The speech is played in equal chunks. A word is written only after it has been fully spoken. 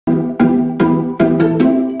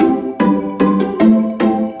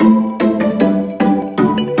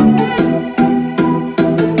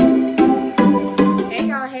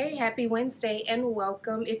Happy Wednesday and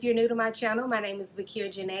welcome. If you're new to my channel, my name is Bakir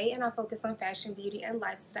and I focus on fashion, beauty, and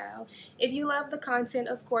lifestyle. If you love the content,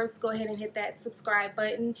 of course, go ahead and hit that subscribe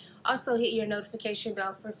button. Also hit your notification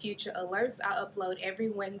bell for future alerts. I upload every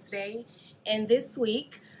Wednesday. And this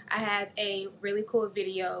week, I have a really cool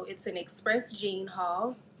video. It's an Express jean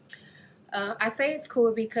haul. I say it's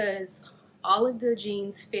cool because all of the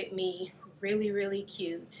jeans fit me really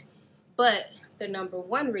cute. But the number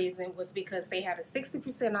one reason was because they had a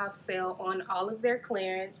 60% off sale on all of their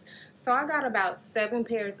clearance. So I got about 7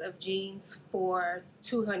 pairs of jeans for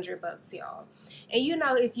 $200, y'all. And you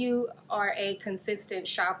know, if you are a consistent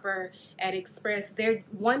shopper at Express, their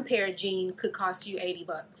 1 pair of jeans could cost you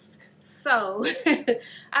 $80. So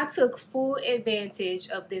I took full advantage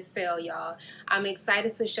of this sale, y'all. I'm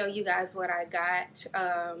excited to show you guys what I got.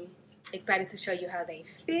 Excited to show you how they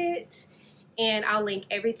fit. And I'll link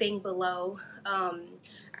everything below. I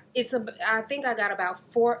think I got about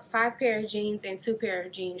 5 pair of jeans and 2 pair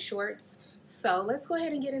of jean shorts. So let's go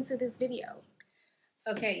ahead and get into this video.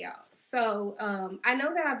 Okay, y'all. So I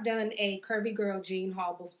know that I've done a Curvy Girl jean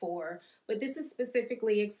haul before, but this is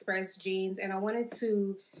specifically Express jeans, and I wanted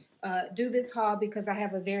to do this haul because I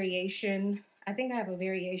have a variation. I think I have a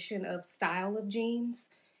variation of style of jeans,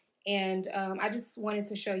 and I just wanted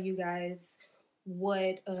to show you guys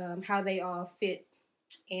how they all fit.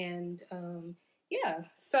 And yeah,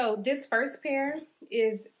 so this first pair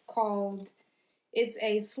is it's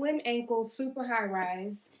a slim ankle super high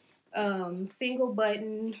rise, single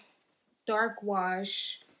button, dark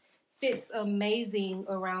wash, fits amazing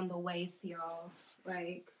around the waist, y'all.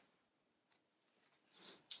 Like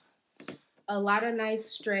a lot of nice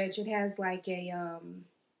stretch. It has like a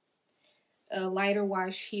lighter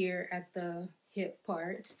wash here at the hip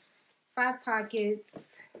part. 5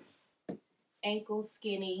 pockets, ankle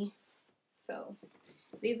skinny. So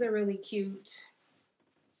these are really cute.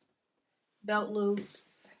 Belt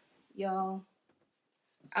loops, y'all.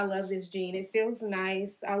 I love this jean. It feels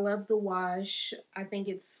nice. I love the wash. I think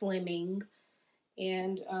it's slimming.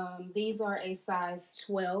 And these are a size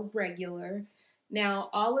 12 regular. Now,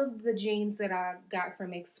 all of the jeans that I got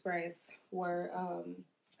from Express were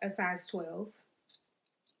a size 12.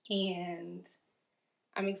 And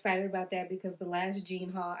I'm excited about that because the last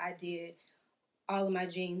jean haul I did, all of my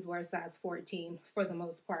jeans were a size 14 for the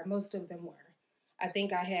most part. Most of them were. I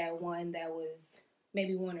think I had one that was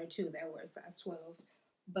maybe 1 or 2 that were a size 12.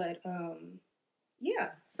 But yeah,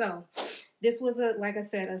 so this was like I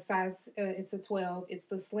said, a size, it's a 12. It's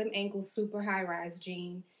the slim ankle super high rise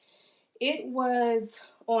jean. It was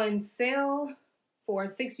on sale for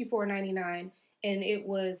 $64.99. And it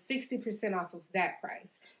was 60% off of that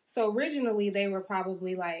price. So originally they were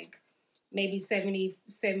probably like maybe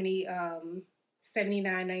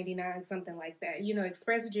 $79.99, something like that. You know,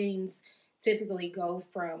 Express jeans typically go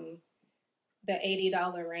from the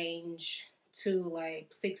 $80 range to like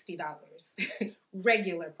 $60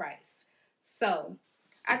 regular price. So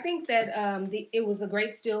I think that it was a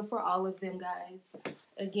great steal for all of them, guys.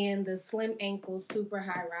 Again, the slim ankle super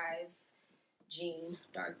high rise jean,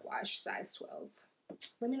 dark wash, size 12.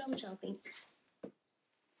 Let me know what y'all think.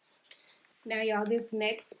 Now, y'all, this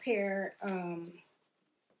next pair,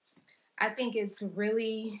 I think it's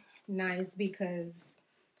really nice because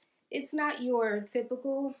it's not your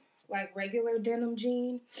typical, like, regular denim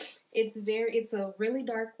jean. It's a really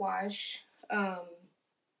dark wash.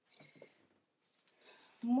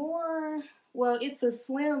 It's a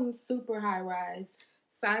slim, super high rise,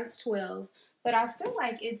 size 12. But I feel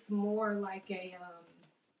like it's more like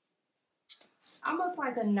almost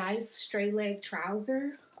like a nice straight leg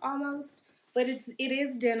trouser almost. But it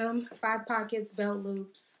is denim, 5 pockets, belt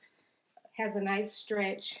loops, has a nice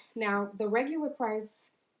stretch. Now, the regular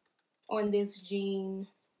price on this jean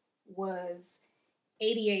was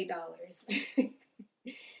 $88.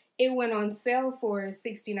 It went on sale for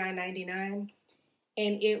 $69.99,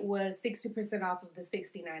 and it was 60% off of the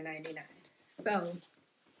 $69.99. So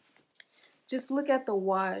just look at the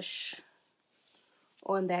wash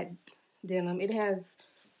on that denim. It has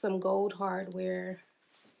some gold hardware.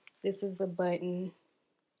 This is the button.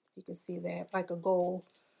 You can see that, like a gold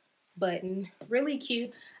button. Really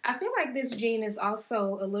cute. I feel like this jean is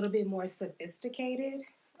also a little bit more sophisticated.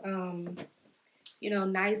 You know,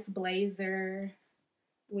 nice blazer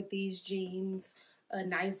with these jeans. A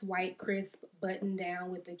nice white crisp button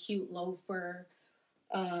down with a cute loafer.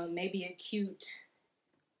 Maybe a cute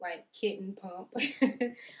like kitten pump.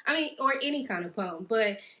 I mean, or any kind of pump,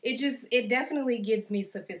 but it definitely gives me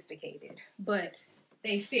sophisticated. But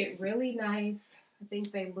they fit really nice. I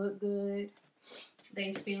think they look good.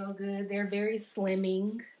 They feel good. They're very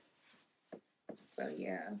slimming. So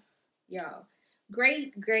yeah, y'all.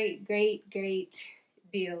 Great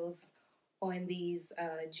deals on these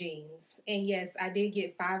jeans. And yes, I did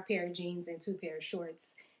get 5 pair of jeans and 2 pair of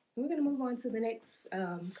shorts. And we're going to move on to the next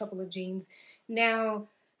couple of jeans. Now,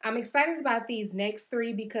 I'm excited about these next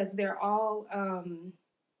 3 because they're all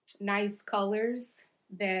nice colors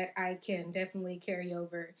that I can definitely carry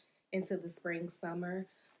over into the spring, summer.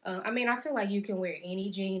 I mean, I feel like you can wear any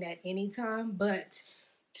jean at any time, but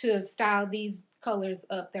to style these colors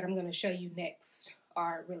up that I'm going to show you next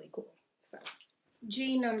are really cool. So,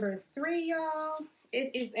 jean number 3, y'all.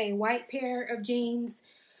 It is a white pair of jeans.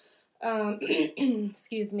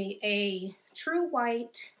 Excuse me, a true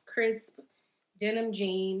white, crisp denim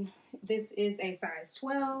jean. This is a size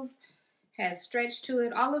 12. Has stretch to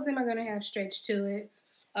it. All of them are going to have stretch to it.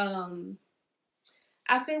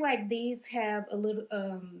 I feel like these have a little,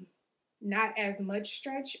 not as much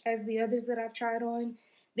stretch as the others that I've tried on.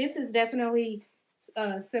 This is definitely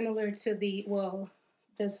similar to the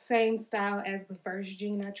same style as the first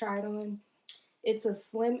jean I tried on. It's a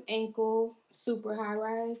slim ankle, super high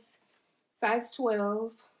rise, size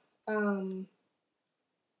 12.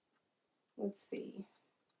 Let's see.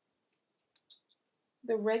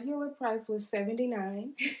 The regular price was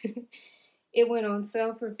 $79. It went on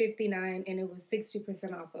sale for $59, and it was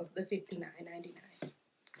 60% off of the $59.99.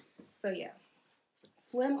 So yeah,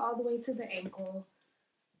 slim all the way to the ankle,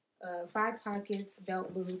 5 pockets,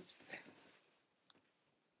 belt loops.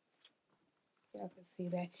 Y'all can see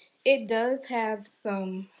that. It does have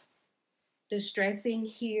some distressing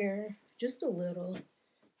here, just a little,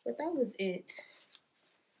 but that was it.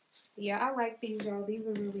 Yeah, I like these, y'all. These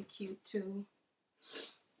are really cute too.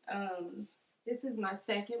 This is my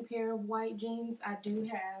second pair of white jeans. I do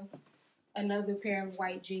have another pair of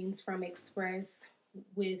white jeans from Express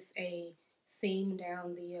with a seam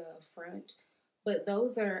down the front. But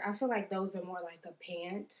those are, I feel like those are more like a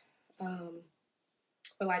pant, or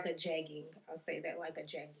like a jegging. I'll say that, like a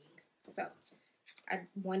jegging. So I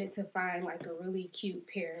wanted to find like a really cute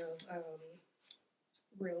pair of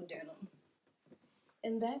real denim.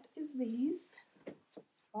 And that is these.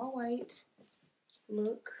 All white.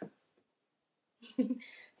 Look.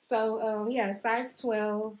 So, yeah, size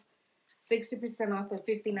 12, 60% off of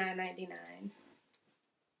 $59.99.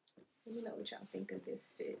 Let me know what y'all think of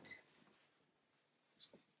this fit.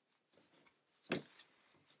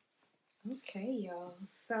 Okay, y'all.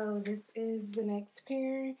 So this is the next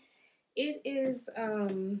pair. It is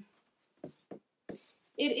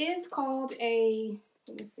called a,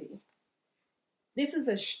 let me see. This is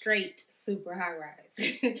a straight super high rise.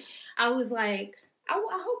 I was like, I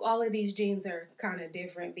hope all of these jeans are kind of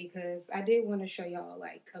different because I did want to show y'all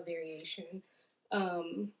like a variation.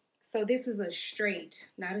 So this is a straight,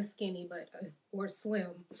 not a skinny, or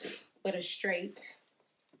slim, but a straight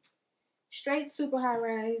super high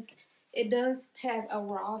rise. It does have a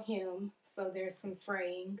raw hem, so there's some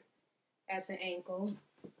fraying at the ankle.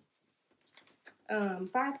 5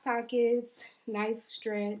 pockets, nice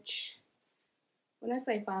stretch. When I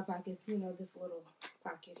say 5 pockets, you know, this little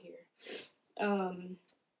pocket here.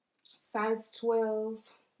 Size 12.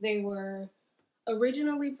 They were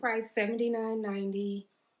originally priced $79.90,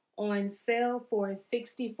 on sale for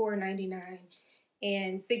 $64.99,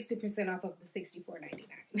 and 60% off of the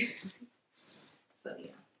 $64.99. So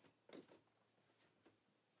yeah,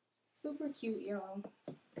 super cute, y'all.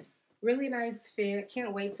 Really nice fit.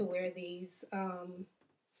 Can't wait to wear these. Gonna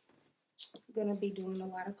be doing a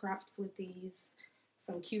lot of crops with these.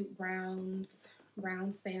 Some cute browns,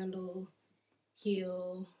 brown sandal,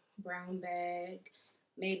 heel, brown bag.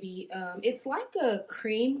 Maybe it's like a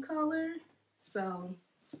cream color, so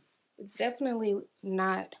it's definitely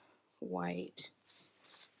not white.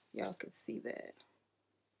 Y'all could see that.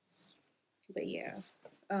 But yeah,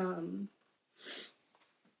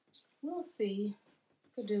 we'll see.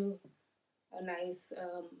 Could do a nice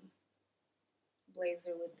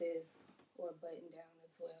blazer with this, or a button down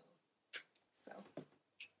as well. So,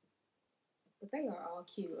 but they are all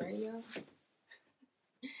cute, right, y'all?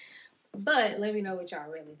 But let me know what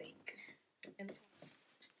y'all really think. And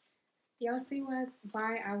y'all see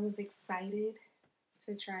why I was excited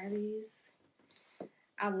to try these?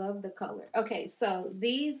 I love the color. Okay, so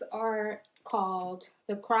these are called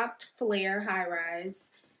the cropped flare high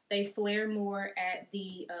rise. They flare more at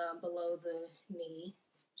the below the knee,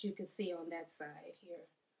 as you can see on that side here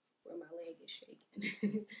where my leg is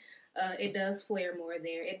shaking. It does flare more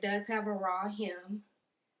there. It does have a raw hem.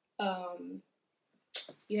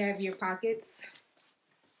 You have your pockets,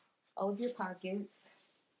 all of your pockets.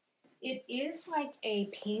 It is like a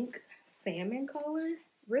pink salmon color.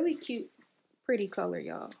 Really cute, pretty color,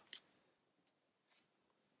 y'all.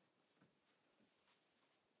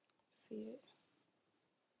 See it?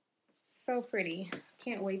 So pretty.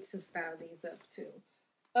 Can't wait to style these up too.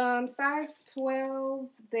 Size 12,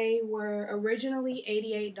 they were originally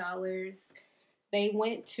 $88. They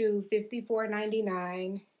went to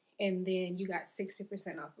 $54.99, and then you got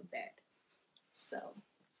 60% off of that. So,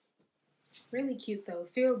 really cute though.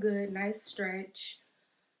 Feel good, nice stretch.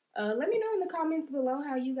 Let me know in the comments below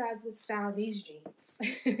how you guys would style these jeans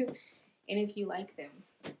and if you like them.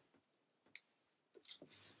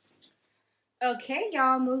 Okay,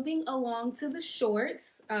 y'all, moving along to the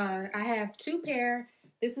shorts. I have two pair.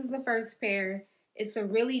 This is the first pair. It's a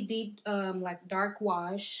really deep, like dark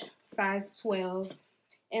wash, size 12.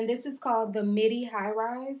 And this is called the Midi High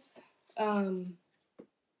Rise.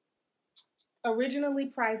 Originally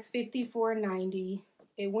priced $54.90.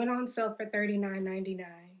 It went on sale for $39.99.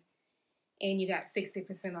 And you got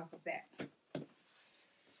 60% off of that.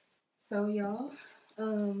 So, y'all,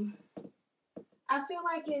 I feel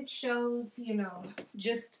like it shows, you know,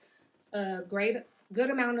 just a good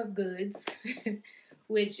amount of goods,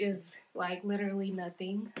 which is like literally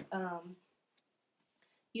nothing.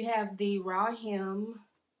 You have the raw hem,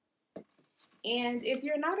 and if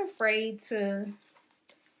you're not afraid to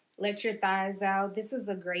let your thighs out, this is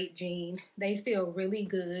a great jean. They feel really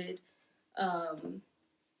good.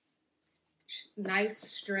 Nice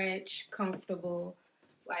stretch, comfortable.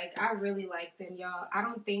 Like, I really like them, y'all. I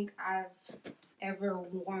don't think I've ever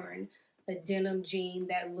worn a denim jean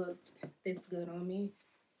that looked this good on me.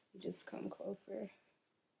 Just come closer.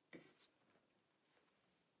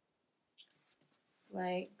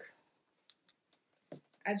 Like,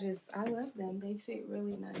 I love them. They fit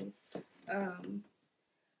really nice. I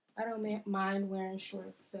don't mind wearing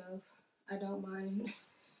short stuff. I don't mind.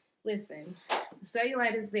 Listen, the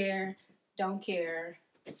cellulite is there. Don't care.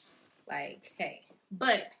 Like, hey.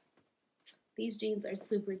 But these jeans are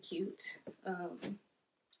super cute.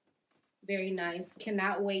 Very nice.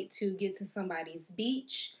 Cannot wait to get to somebody's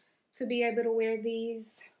beach to be able to wear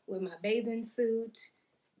these with my bathing suit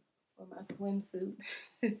or my swimsuit.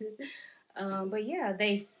 But yeah,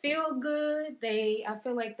 they feel good. I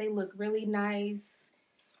feel like they look really nice.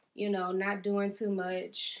 You know, not doing too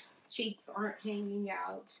much. Cheeks aren't hanging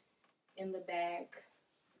out in the back.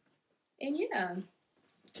 And yeah,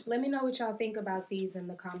 let me know what y'all think about these in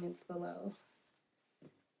the comments below.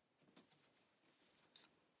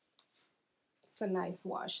 It's a nice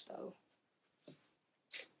wash though.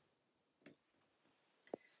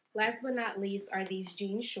 Last but not least are these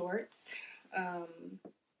jean shorts.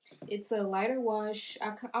 It's a lighter wash.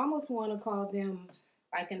 I almost want to call them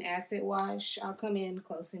like an acid wash. I'll come in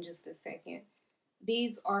close in just a second.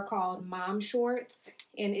 These are called mom shorts,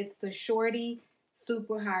 and it's the shorty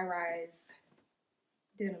super high rise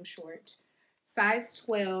denim short. Size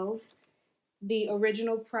 12. The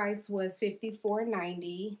original price was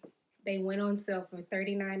 $54.90. They went on sale for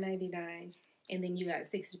 $39.99, and then you got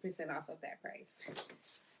 60% off of that price.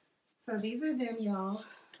 So these are them, y'all.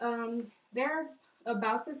 They're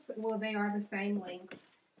about this. Well, they are the same length.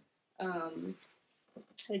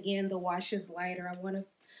 Again, the wash is lighter.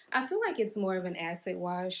 I feel like it's more of an acid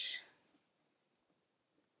wash.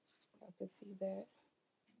 I can see that.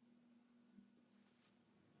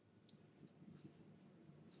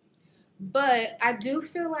 But I do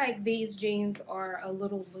feel like these jeans are a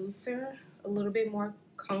little looser, a little bit more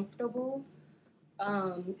comfortable,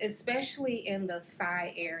 especially in the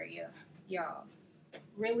thigh area, y'all.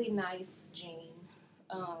 Really nice jean.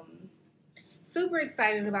 Super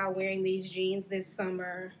excited about wearing these jeans this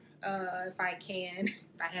summer, if I can,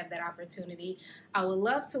 if I have that opportunity. I would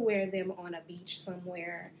love to wear them on a beach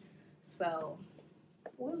somewhere, so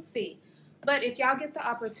we'll see. But if y'all get the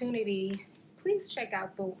opportunity, please check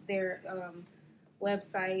out their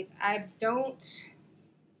website. I don't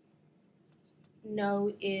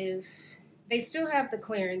know if they still have the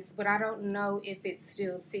clearance, but I don't know if it's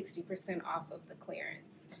still 60% off of the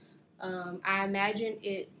clearance. I imagine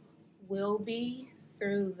it will be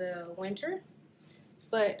through the winter,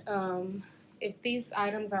 but if these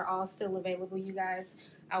items are all still available, you guys,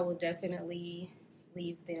 I will definitely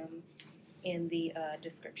leave them in the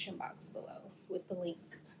description box below with the link.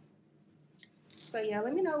 So yeah,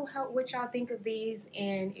 let me know what y'all think of these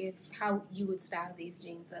and how you would style these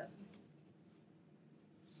jeans up.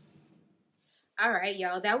 All right,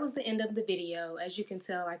 y'all, that was the end of the video. As you can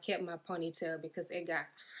tell, I kept my ponytail because it got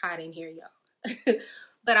hot in here, y'all.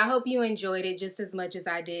 But I hope you enjoyed it just as much as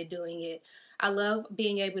I did doing it. I love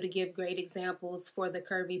being able to give great examples for the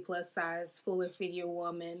curvy plus size, fuller figure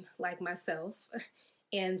woman like myself.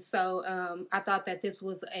 And so I thought that this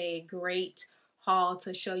was a great haul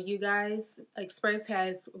to show you guys. Express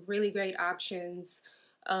has really great options,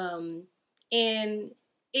 and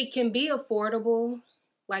it can be affordable.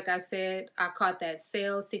 like I said, I caught that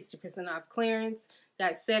sale, 60% off clearance.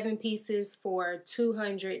 Got 7 pieces for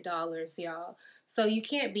 $200, y'all. So you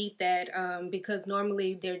can't beat that because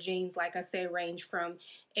normally their jeans, like I said, range from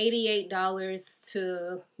 $88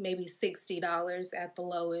 to maybe $60 at the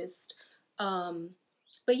lowest.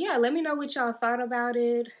 But yeah, let me know what y'all thought about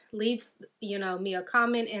it. Leave, me a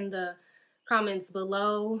comment in the comments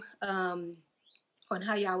below on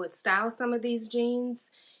how y'all would style some of these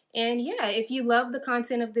jeans. And yeah, if you love the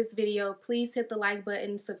content of this video, please hit the like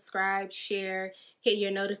button, subscribe, share, hit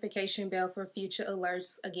your notification bell for future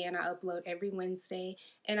alerts. Again, I upload every Wednesday,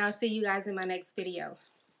 and I'll see you guys in my next video.